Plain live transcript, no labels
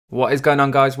What is going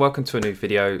on, guys? Welcome to a new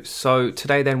video. So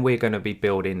today then we're going to be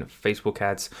building Facebook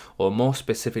ads, or more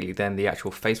specifically then the actual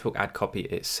Facebook ad copy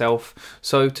itself.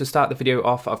 So to start the video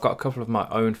off, I've got a couple of my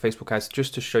own Facebook ads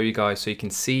just to show you guys so you can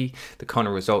see the kind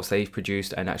of results they've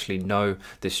produced and actually know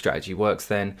this strategy works.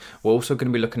 Then we're also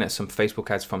going to be looking at some Facebook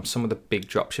ads from some of the big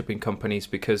dropshipping companies,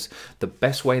 because the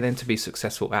best way then to be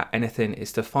successful at anything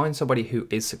is to find somebody who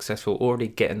is successful, already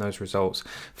getting those results,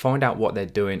 find out what they're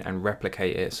doing and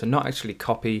replicate it. So not actually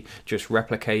copy, just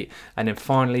replicate. And then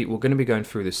finally we're going to be going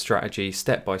through the strategy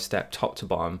step by step, top to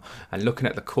bottom, and looking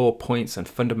at the core points and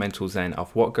fundamentals then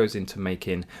of what goes into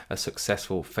making a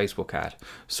successful Facebook ad.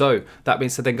 So that being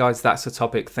said then, guys, that's the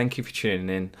topic. Thank you for tuning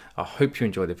in. I hope you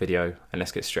enjoy the video, and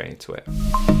let's get straight into it.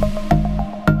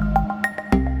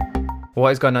 What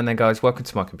is going on then, guys? Welcome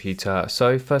to my computer.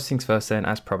 So first things first then,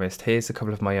 as promised, here's a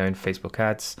couple of my own Facebook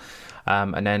ads.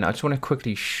 And then I just want to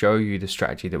quickly show you the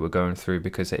strategy that we're going through,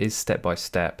 because it is step by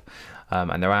step.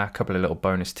 And there are a couple of little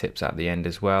bonus tips at the end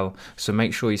as well. So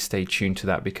make sure you stay tuned to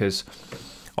that, because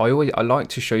I like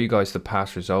to show you guys the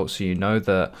past results so you know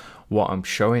that what I'm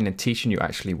showing and teaching you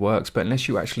actually works. But unless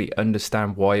you actually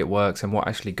understand why it works and what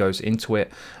actually goes into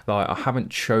it, like I haven't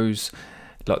chose,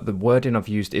 like the wording I've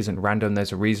used isn't random.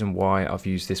 There's a reason why I've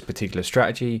used this particular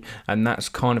strategy, and that's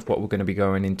kind of what we're going to be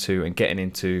going into and getting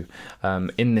into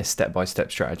in this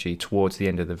step-by-step strategy towards the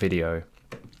end of the video.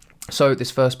 So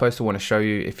this first post I want to show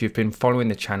you, if you've been following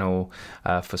the channel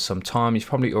for some time, you've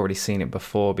probably already seen it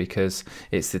before, because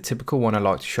it's the typical one I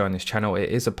like to show on this channel. It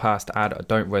is a past ad. I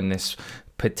don't run this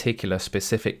particular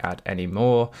specific ad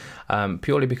anymore,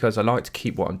 purely because I like to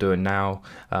keep what I'm doing now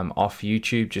off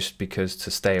YouTube, just because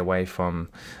to stay away from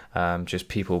just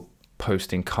people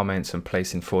posting comments and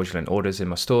placing fraudulent orders in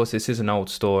my stores. This is an old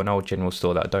store, an old general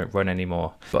store that I don't run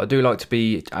anymore, but I do like to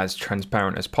be as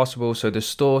transparent as possible. So the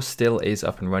store still is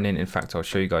up and running. In fact, I'll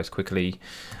show you guys quickly.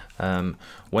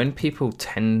 When people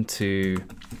tend to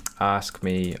ask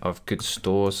me of good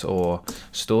stores or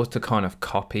stores to kind of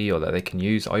copy or that they can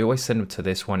use, I always send them to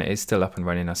this one. It is still up and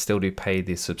running. I still do pay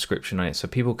the subscription on it, so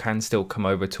people can still come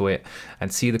over to it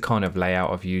and see the kind of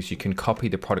layout I've used. You can copy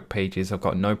the product pages. I've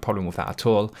got no problem with that at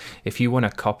all. If you want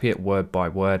to copy it word by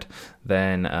word,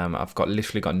 then I've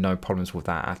literally got no problems with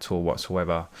that at all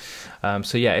whatsoever.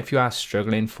 So yeah, if you are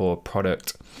struggling for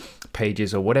product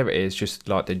pages or whatever it is, just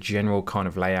like the general kind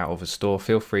of layout of a store,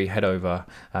 feel free, head over.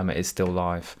 It is still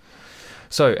live.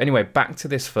 So anyway, back to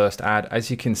this first ad.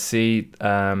 As you can see,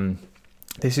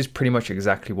 this is pretty much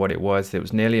exactly what it was. There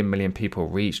was nearly 1 million people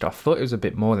reached. I thought it was a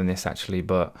bit more than this actually,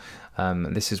 but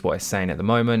this is what it's saying at the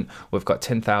moment. We've got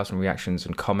 10,000 reactions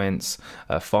and comments,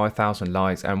 5,000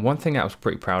 likes, and one thing I was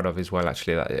pretty proud of as well,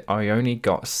 actually, that I only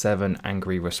got 7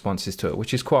 angry responses to it,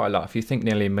 which is quite a lot. If you think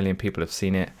nearly 1 million people have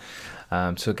seen it,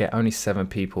 to get only 7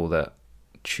 people that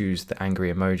choose the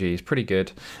angry emoji is pretty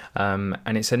good. And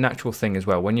it's a natural thing as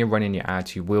well. When you're running your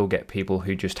ads, you will get people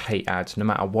who just hate ads. No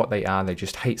matter what they are, they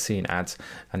just hate seeing ads,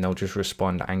 and they'll just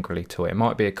respond angrily to it. It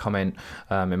might be a comment,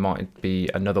 it might be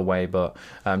another way, but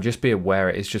just be aware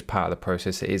it is just part of the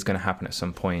process. It is going to happen at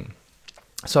some point.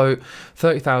 So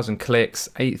 30,000 clicks,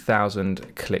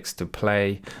 8,000 clicks to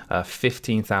play,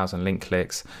 15,000 link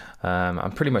clicks.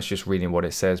 I'm pretty much just reading what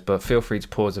it says, but feel free to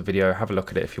pause the video, have a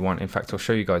look at it if you want. In fact, I'll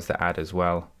show you guys the ad as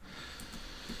well.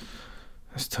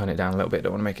 Let's turn it down a little bit,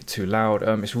 don't want to make it too loud.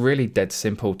 It's really dead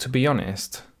simple, to be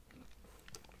honest.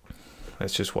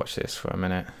 Let's just watch this for a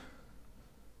minute.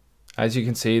 As you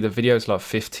can see, the video is like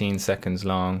 15 seconds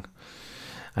long.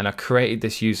 And I created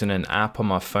this using an app on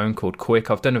my phone called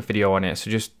Quick. I've done a video on it, so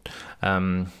just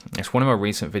it's one of my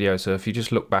recent videos. So if you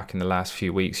just look back in the last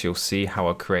few weeks, you'll see how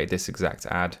I created this exact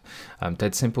ad.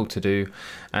 Dead simple to do,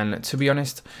 and to be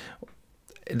honest,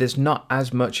 there's not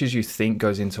as much as you think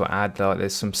goes into an ad. Like,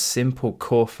 there's some simple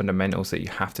core fundamentals that you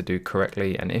have to do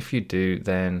correctly, and if you do,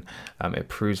 then it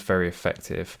proves very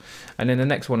effective. And then the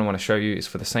next one I want to show you is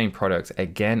for the same product.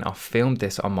 Again, I filmed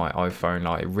this on my iPhone.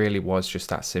 Like, it really was just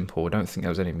that simple. I don't think there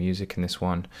was any music in this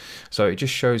one, so it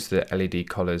just shows the LED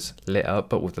colors lit up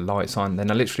but with the lights on.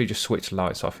 Then I literally just switched the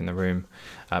lights off in the room,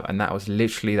 and that was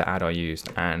literally the ad I used.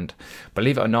 And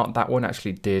believe it or not, that one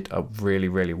actually did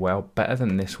really well, better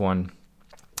than this one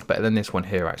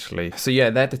here actually. So yeah,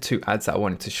 they're the 2 ads that I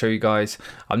wanted to show you guys.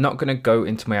 I'm not going to go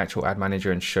into my actual ad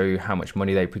manager and show you how much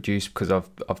money they produce, because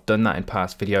I've done that in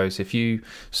past videos. If you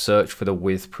search for the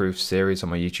With Proof series on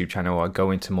my YouTube channel, I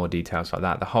go into more details like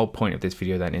that. The whole point of this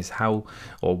video then is how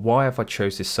or why have I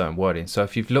chose this certain wording. So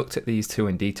if you've looked at these 2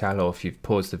 in detail, or if you've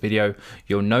paused the video,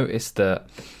 you'll notice that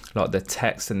like the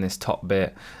text in this top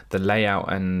bit, the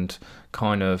layout and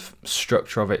kind of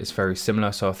structure of it is very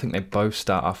similar. So I think they both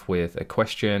start off with a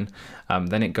question,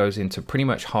 Then it goes into pretty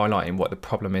much highlighting what the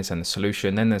problem is and the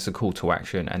solution. Then there's a call to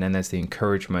action, and then there's the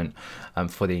encouragement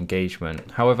for the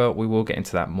engagement. However, we will get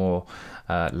into that more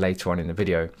later on in the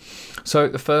video. So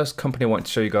the first company I want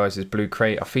to show you guys is Blue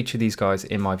Crate. I feature these guys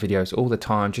in my videos all the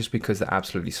time just because they're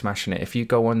absolutely smashing it. If you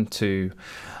go on to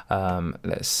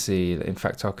let's see, in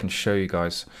fact I can show you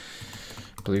guys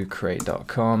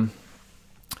bluecrate.com,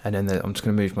 and then I'm just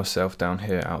going to move myself down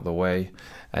here out of the way,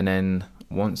 and then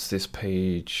once this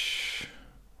page,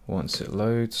 once it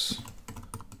loads,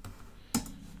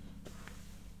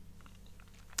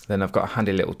 then I've got a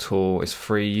handy little tool. It's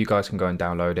free. You guys can go and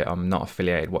download it. I'm not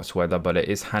affiliated whatsoever, but it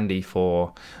is handy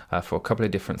for a couple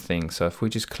of different things. So if we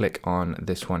just click on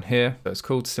this one here, it's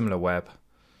called SimilarWeb.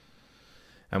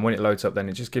 And when it loads up, then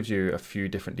it just gives you a few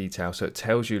different details. So it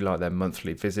tells you like their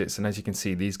monthly visits. And as you can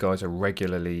see, these guys are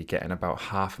regularly getting about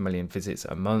 500,000 visits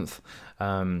a month.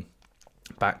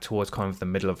 Back towards kind of the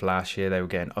middle of last year, they were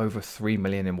getting over 3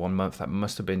 million in 1 month. That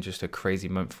must have been just a crazy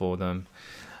month for them.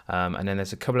 And then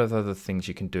there's a couple of other things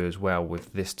you can do as well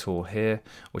with this tool here,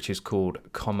 which is called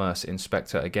Commerce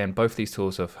Inspector. Again, both these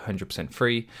tools are 100%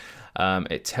 free.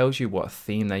 It tells you what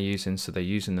theme they're using. So they're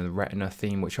using the Retina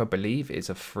theme, which I believe is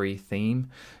a free theme.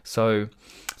 So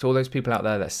to all those people out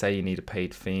there that say you need a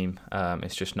paid theme,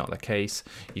 it's just not the case.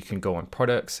 You can go on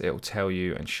products. It will tell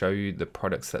you and show you the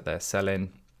products that they're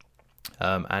selling.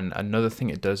 And another thing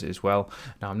it does as well,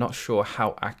 now I'm not sure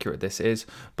how accurate this is,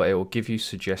 but it will give you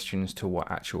suggestions to what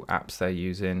actual apps they're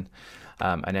using,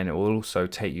 and then it will also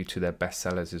take you to their best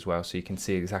sellers as well, so you can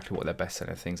see exactly what their best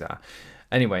selling things are.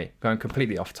 Anyway, going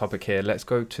completely off topic here, let's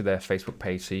go to their Facebook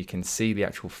page so you can see the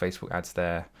actual Facebook ads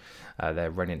they're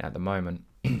running at the moment.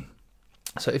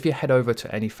 So if you head over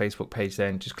to any Facebook page,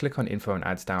 then just click on info and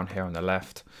ads down here on the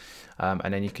left.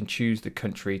 And then you can choose the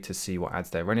country to see what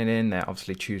ads they're running in. They're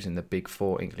obviously choosing the big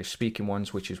 4 English speaking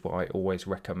ones, which is what I always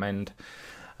recommend.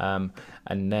 And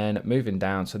then moving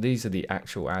down, so these are the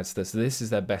actual ads. This is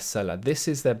their bestseller. This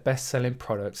is their best selling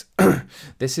products.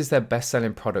 This is their best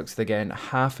selling products. They're getting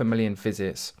 500,000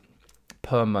 visits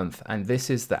per month, and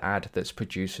this is the ad that's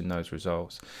producing those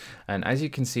results. And as you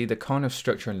can see, the kind of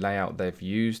structure and layout they've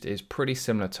used is pretty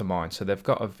similar to mine. So they've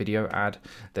got a video ad,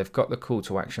 they've got the call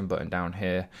to action button down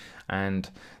here, and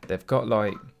they've got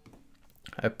like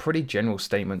a pretty general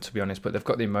statement, to be honest, but they've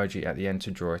got the emoji at the end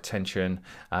to draw attention,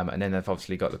 and then they've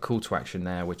obviously got the call to action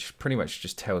there, which pretty much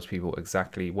just tells people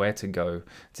exactly where to go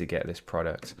to get this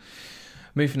product.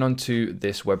 Moving on to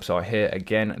this website here,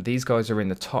 again, these guys are in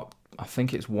the top, I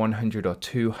think it's 100 or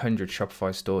 200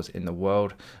 Shopify stores in the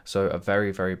world. So a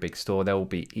very, very big store. They will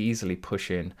be easily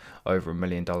pushing over $1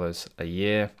 million a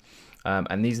year.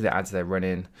 And these are the ads they're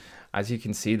running. As you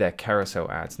can see, they're carousel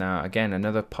ads. Now, again,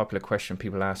 another popular question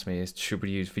people ask me is, should we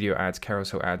use video ads,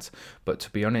 carousel ads? But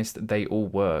to be honest, they all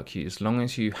work. As long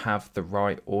as you have the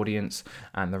right audience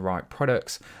and the right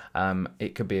products,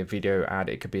 it could be a video ad,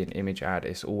 it could be an image ad,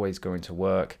 it's always going to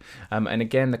work. And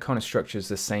again, the kind of structure is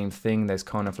the same thing. There's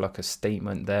kind of like a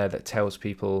statement there that tells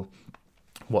people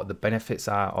what the benefits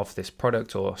are of this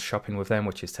product or shopping with them,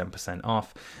 which is 10%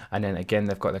 off. And then again,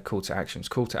 they've got their call to actions.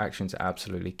 Call to actions are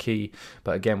absolutely key,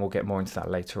 but again, we'll get more into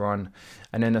that later on.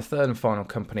 And then the third and final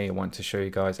company I want to show you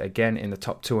guys, again in the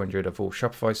top 200 of all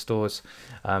Shopify stores,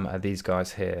 are these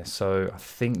guys here. So I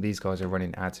think these guys are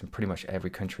running ads in pretty much every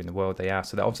country in the world they are,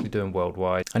 so they're obviously doing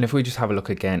worldwide. And if we just have a look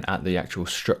again at the actual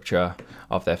structure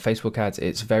of their Facebook ads,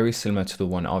 it's very similar to the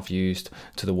one I've used,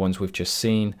 to the ones we've just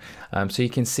seen. So you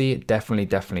can see it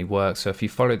definitely works. So if you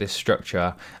follow this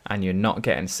structure and you're not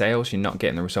getting sales, you're not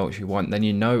getting the results you want, then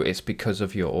you know it's because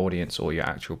of your audience or your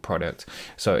actual product.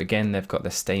 So again, they've got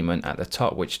the statement at the top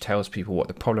which tells people what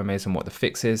the problem is and what the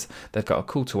fix is. They've got a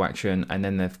call to action, and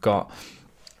then they've got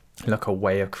like a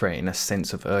way of creating a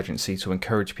sense of urgency to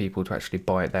encourage people to actually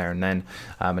buy it there and then.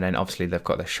 And then obviously they've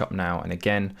got their shop now, and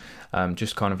again,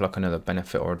 just kind of like another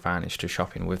benefit or advantage to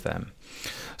shopping with them.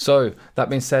 So that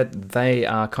being said, they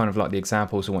are kind of like the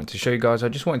examples I want to show you guys. I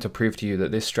just wanted to prove to you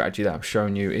that this strategy that I'm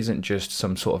showing you isn't just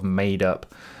some sort of made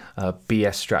up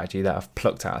BS strategy that I've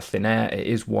plucked out of thin air. It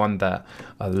is one that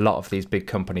a lot of these big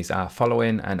companies are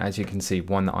following, and as you can see,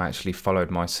 one that I actually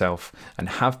followed myself and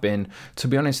have been. To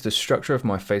be honest, the structure of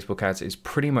my Facebook ads is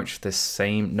pretty much the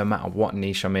same no matter what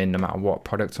niche I'm in, no matter what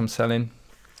product I'm selling.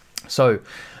 So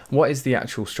what is the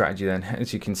actual strategy then?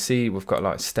 As you can see, we've got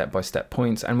like step-by-step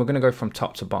points, and we're going to go from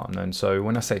top to bottom then. So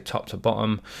when I say top to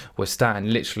bottom, we're starting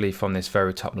literally from this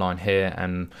very top line here.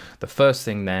 And the first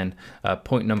thing then,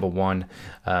 point number one,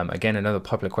 again, another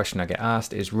popular question I get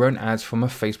asked is run ads from a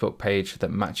Facebook page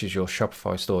that matches your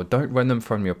Shopify store. Don't run them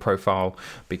from your profile,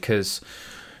 because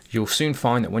you'll soon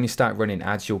find that when you start running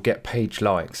ads, you'll get page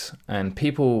likes, and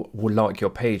people will like your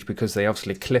page because they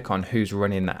obviously click on who's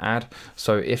running the ad.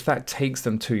 So if that takes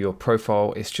them to your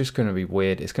profile, it's just going to be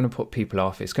weird. It's going to put people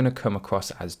off. It's going to come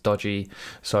across as dodgy.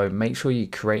 So make sure you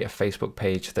create a Facebook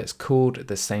page that's called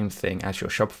the same thing as your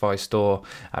Shopify store,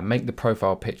 and make the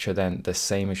profile picture then the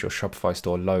same as your Shopify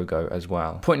store logo as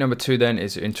well. Point number 2 then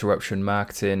is interruption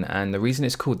marketing. And the reason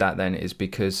it's called that then is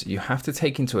because you have to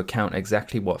take into account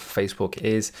exactly what Facebook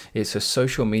is. It's a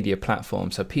social media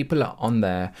platform. So people are on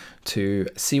there to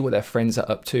see what their friends are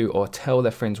up to, or tell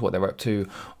their friends what they're up to,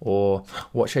 or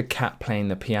watch a cat playing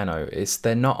the piano.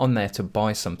 They're not on there to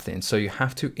buy something. So you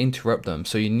have to interrupt them.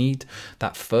 So you need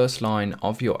that first line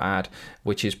of your ad,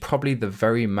 which is probably the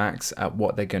very max at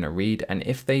what they're going to read. And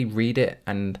if they read it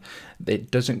and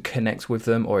it doesn't connect with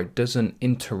them, or it doesn't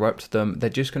interrupt them, they're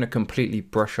just going to completely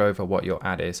brush over what your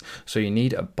ad is. So you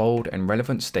need a bold and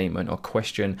relevant statement or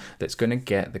question that's going to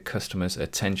get the customer's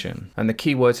attention. And the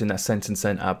key words in that sentence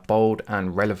then are bold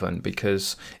and relevant,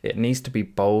 because it needs to be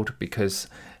bold because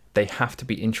they have to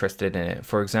be interested in it.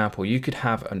 For example, you could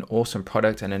have an awesome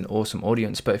product and an awesome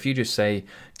audience, but if you just say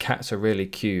cats are really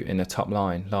cute in the top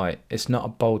line, like, it's not a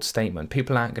bold statement.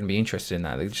 People aren't going to be interested in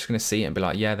that. They're just going to see it and be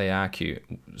like, yeah, they are cute,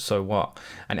 so what?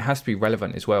 And it has to be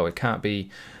relevant as well. It can't be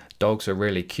dogs are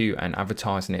really cute and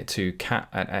advertising it to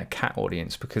a cat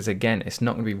audience, because again, it's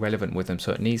not going to be relevant with them.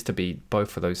 So it needs to be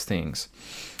both of those things.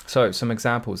 So some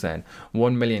examples then: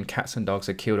 1 million cats and dogs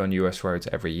are killed on US roads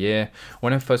every year.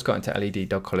 When I first got into LED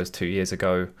dog collars 2 years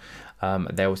ago,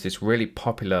 there was this really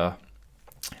popular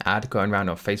ad going around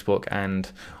on Facebook,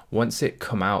 and once it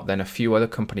come out, then a few other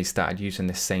companies started using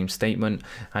this same statement,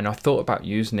 and I thought about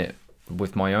using it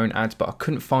with my own ads, but I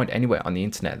couldn't find anywhere on the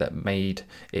internet that made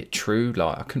it true.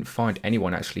 Like, I couldn't find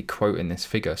anyone actually quoting this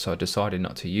figure, so I decided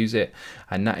not to use it.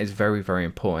 And that is very, very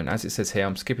important. As it says here,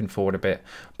 I'm skipping forward a bit,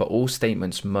 but all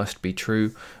statements must be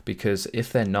true, because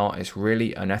if they're not, it's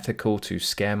really unethical to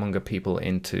scaremonger people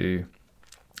into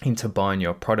buying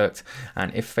your product.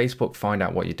 And if Facebook find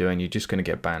out what you're doing, you're just going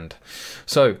to get banned.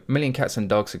 So 1 million cats and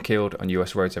dogs are killed on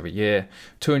US roads every year.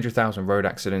 200,000 road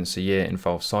accidents a year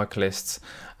involve cyclists.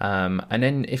 And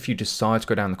then if you decide to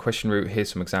go down the question route, here's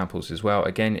some examples as well.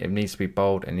 Again, it needs to be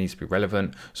bold and needs to be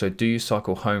relevant. So do you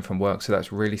cycle home from work? So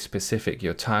that's really specific.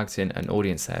 You're targeting an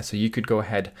audience there. So you could go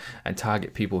ahead and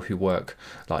target people who work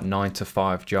like 9 to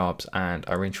 5 jobs and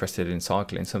are interested in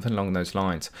cycling, something along those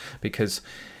lines. Because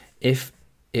if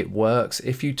it works,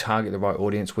 if you target the right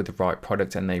audience with the right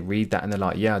product and they read that and they're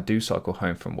like, yeah, I do cycle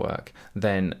home from work,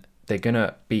 then they're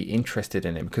gonna be interested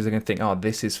in it, because they're gonna think, oh,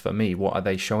 this is for me. What are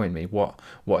they showing me? What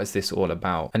is this all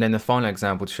about? And then the final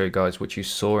example to show you guys, which you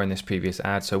saw in this previous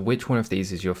ad. So which one of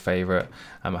these is your favorite?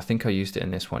 I think I used it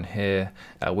in this one here.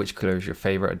 Which color is your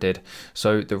favorite? I did.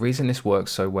 So the reason this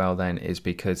works so well then is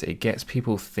because it gets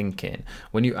people thinking.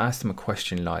 When you ask them a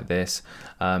question like this,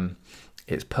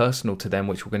 it's personal to them,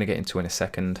 which we're going to get into in a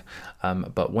second.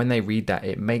 But when they read that,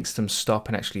 it makes them stop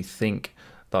and actually think,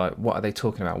 like, what are they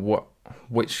talking about?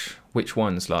 Which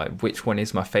ones, like, which one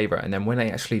is my favorite? And then when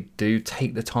they actually do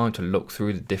take the time to look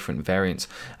through the different variants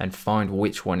and find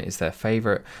which one is their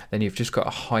favorite, then you've just got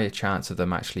a higher chance of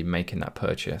them actually making that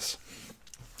purchase.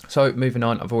 So moving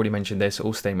on, I've already mentioned this,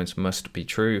 all statements must be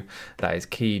true. That is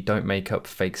key. Don't make up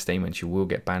fake statements. You will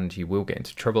get banned. You will get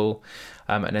into trouble.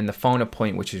 And then the final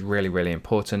point, which is really, really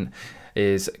important,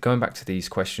 is going back to these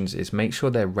questions, is make sure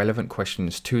they're relevant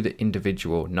questions to the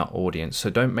individual, not audience. So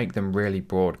don't make them really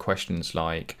broad questions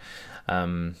like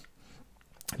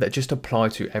that just apply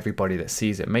to everybody that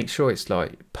sees it. Make sure it's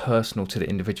like personal to the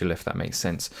individual, if that makes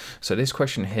sense. So this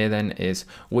question here then is,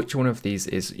 which one of these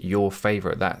is your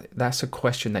favorite? That's a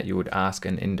question that you would ask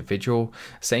an individual.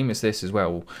 Same as this as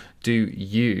well. Do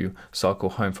you cycle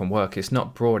home from work? It's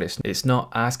not broad. It's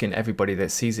not asking everybody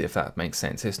that sees it, if that makes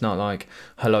sense. It's not like,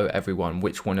 hello everyone,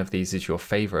 which one of these is your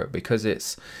favorite? Because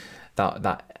it's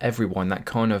that everyone, that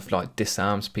kind of like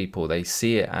disarms people. They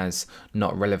see it as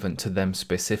not relevant to them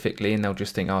specifically, and they'll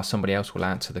just think, oh, somebody else will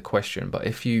answer the question. But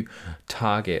if you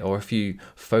target, or if you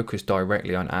focus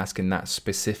directly on asking that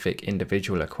specific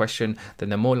individual a question, then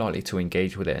they're more likely to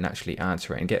engage with it and actually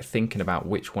answer it and get thinking about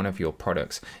which one of your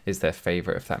products is their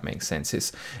favorite, if that makes sense.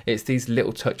 It's these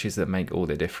little touches that make all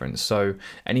the difference. So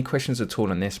any questions at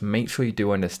all on this, make sure you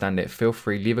do understand it. Feel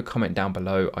free, leave a comment down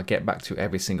below. I get back to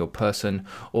every single person,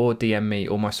 or DM me.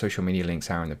 All my social media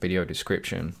links are in the video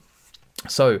description.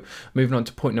 So moving on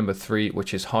to point number 3,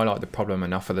 which is highlight the problem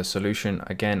and offer the solution.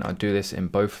 Again, I do this in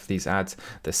both of these ads.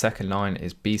 The second line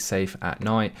is be safe at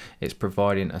night. It's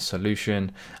providing a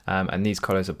solution, and these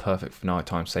colors are perfect for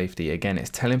nighttime safety. Again,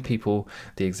 it's telling people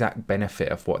the exact benefit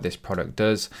of what this product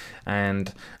does.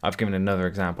 And I've given another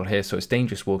example here. So it's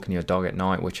dangerous walking your dog at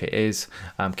night, which it is.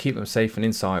 Keep them safe and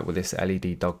inside with this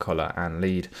LED dog collar and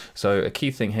lead. So a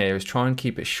key thing here is try and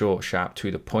keep it short, sharp,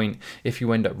 to the point. If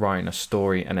you end up writing a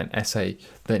story and an essay,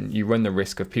 then you run the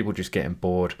risk of people just getting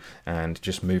bored and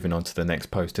just moving on to the next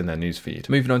post in their newsfeed.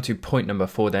 Moving on to point number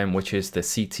 4 then, which is the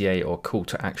CTA or call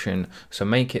to action. So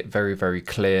make it very, very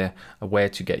clear where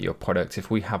to get your product. If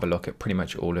we have a look at pretty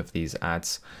much all of these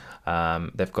ads,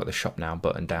 they've got the shop now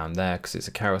button down there because it's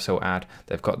a carousel ad.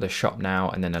 They've got the shop now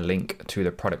and then a link to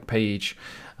the product page.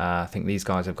 I think these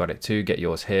guys have got it too. Get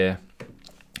yours here.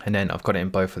 And then I've got it in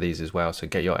both of these as well. So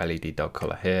get your LED dog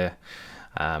collar here.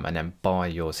 And then buy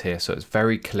yours here. So it's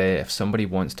very clear. If somebody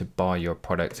wants to buy your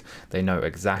product, they know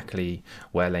exactly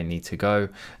where they need to go.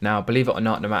 Now, believe it or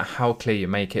not, no matter how clear you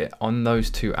make it, on those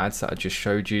 2 ads that I just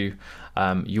showed you,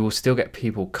 you will still get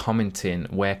people commenting,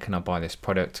 where can I buy this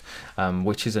product?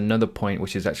 Which is another point,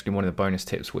 which is actually one of the bonus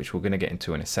tips, which we're going to get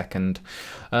into in a second.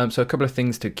 So a couple of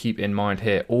things to keep in mind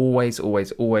here. Always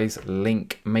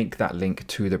make that link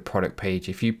to the product page.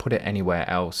 If you put it anywhere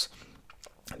else,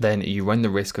 then you run the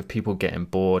risk of people getting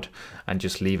bored and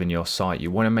just leaving your site.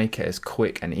 You want to make it as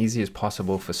quick and easy as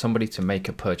possible for somebody to make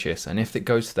a purchase. And if it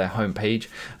goes to their home page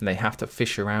and they have to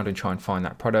fish around and try and find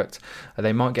that product,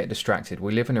 they might get distracted.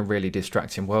 We live in a really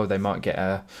distracting world. They might get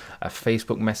a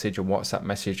Facebook message, a WhatsApp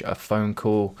message, a phone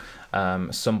call.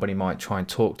 Somebody might try and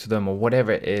talk to them or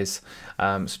whatever it is.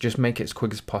 So just make it as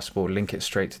quick as possible. Link it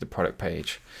straight to the product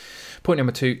page. Point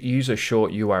number 2, use a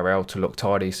short URL to look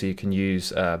tidy. So you can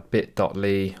use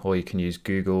bit.ly or you can use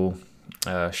Google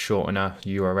shortener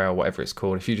URL, whatever it's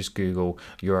called. If you just Google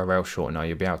URL shortener,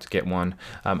 you'll be able to get one.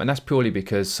 And that's purely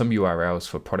because some URLs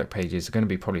for product pages are going to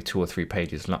be probably 2 or 3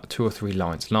 pages, 2 or 3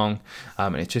 lines long.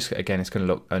 And it's just, again, it's going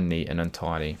to look unneat and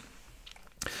untidy.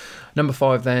 Number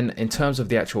 5 then, in terms of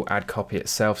the actual ad copy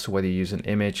itself, so whether you use an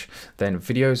image, then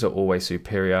videos are always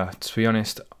superior. To be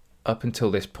honest, up until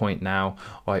this point now,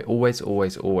 I always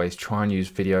try and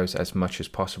use videos as much as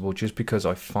possible, just because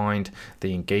I find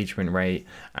the engagement rate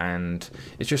and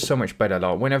it's just so much better.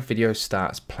 Like when a video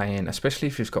starts playing, especially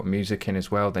if it's got music in as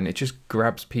well, then it just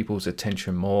grabs people's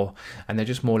attention more and they're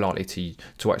just more likely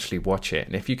to actually watch it.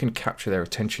 And if you can capture their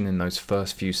attention in those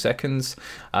first few seconds,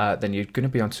 then you're going to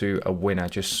be onto a winner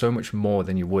just so much more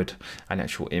than you would an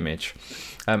actual image.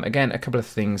 Again, a couple of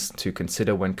things to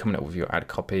consider when coming up with your ad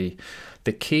copy.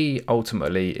 The key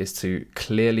ultimately is to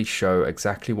clearly show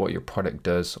exactly what your product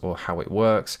does or how it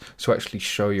works. So actually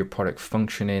show your product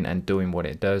functioning and doing what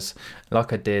it does,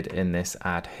 like I did in this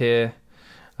ad here.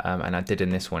 And I did in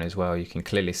this one as well. You can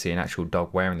clearly see an actual dog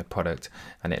wearing the product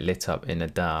and it lit up in the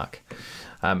dark.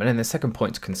 And then the second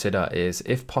point to consider is,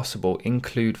 if possible,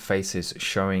 include faces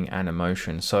showing an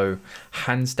emotion. So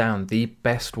hands down, the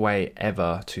best way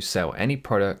ever to sell any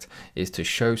product is to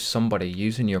show somebody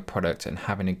using your product and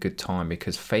having a good time,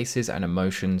 because faces and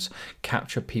emotions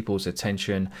capture people's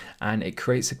attention and it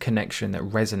creates a connection that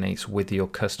resonates with your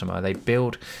customer. They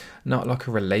build not like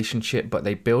a relationship, but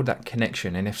they build that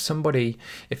connection. And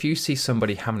if you see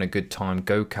somebody having a good time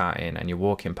go-karting and you're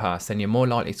walking past, then you're more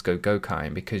likely to go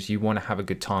go-karting because you want to have a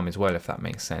good time as well, if that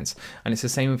makes sense. And it's the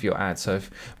same with your ads. So if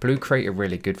Blue Crate are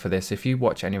really good for this. If you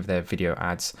watch any of their video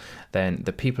ads, then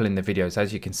the people in the videos,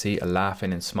 as you can see, are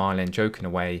laughing and smiling, joking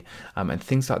away, and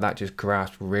things like that just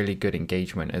grasp really good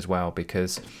engagement as well,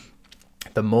 because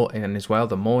the more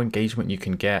engagement you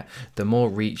can get, the more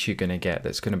reach you're going to get.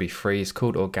 That's going to be free. It's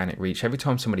called organic reach. Every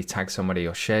time somebody tags somebody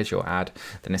or shares your ad,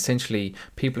 then essentially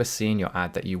people are seeing your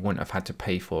ad that you wouldn't have had to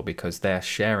pay for because they're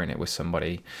sharing it with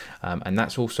somebody. And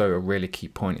that's also a really key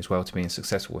point as well to being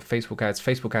successful with Facebook ads.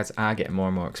 Facebook ads are getting more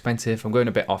and more expensive. I'm going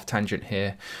a bit off tangent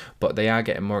here, but they are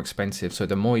getting more expensive. So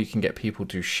the more you can get people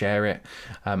to share it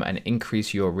and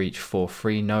increase your reach for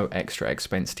free, no extra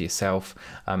expense to yourself,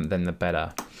 then the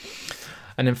better.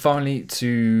 And then finally,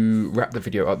 to wrap the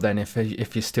video up then, if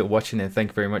you're still watching it,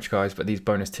 thank you very much guys, but these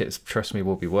bonus tips, trust me,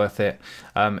 will be worth it.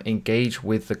 Engage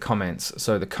with the comments.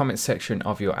 So the comment section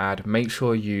of your ad, make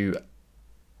sure you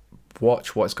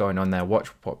watch what's going on there, watch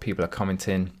what people are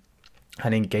commenting,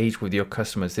 and engage with your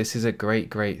customers. This is a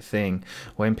great thing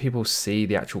when people see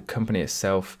the actual company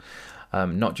itself,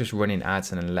 not just running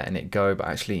ads and then letting it go, but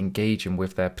actually engaging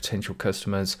with their potential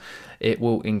customers. It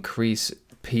will increase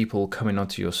people coming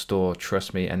onto your store,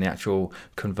 trust me, and the actual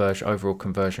overall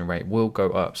conversion rate will go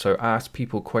up. So ask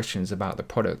people questions about the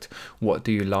product. What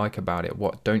do you like about it?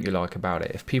 What don't you like about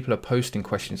it? If people are posting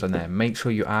questions on there, make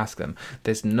sure you ask them.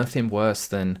 There's nothing worse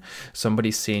than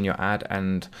somebody seeing your ad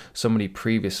and somebody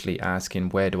previously asking,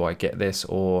 where do I get this,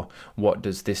 or what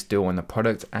does this do on the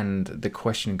product, and the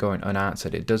question going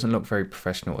unanswered. It doesn't look very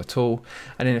professional at all.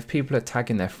 And then if people are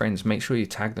tagging their friends, make sure you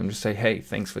tag them. Just say, hey,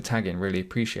 thanks for tagging, really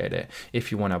appreciate it.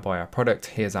 If you want to buy our product,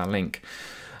 here's our link.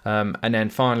 And then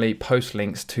finally, post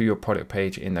links to your product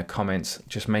page in the comments.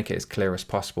 Just make it as clear as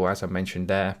possible, as I mentioned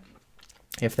there.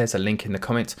 If there's a link in the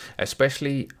comments,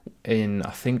 especially in,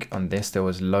 I think on this there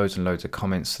was loads and loads of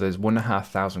comments, so there's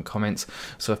 1,500 comments.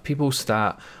 So if people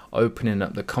start opening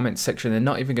up the comment section, they're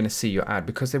not even going to see your ad,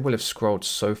 because they will have scrolled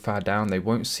so far down, they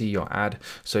won't see your ad.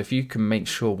 So if you can make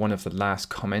sure one of the last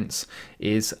comments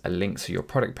is a link to your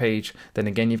product page, then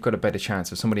again, you've got a better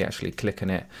chance of somebody actually clicking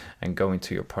it and going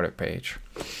to your product page.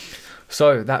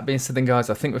 So that being said then, guys,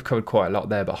 I think we've covered quite a lot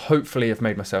there, but hopefully I've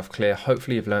made myself clear.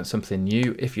 Hopefully you've learned something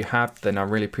new. If you have, then I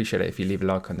really appreciate it if you leave a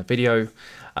like on the video.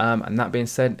 And that being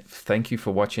said, thank you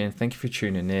for watching. Thank you for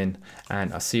tuning in,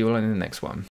 and I'll see you all in the next one.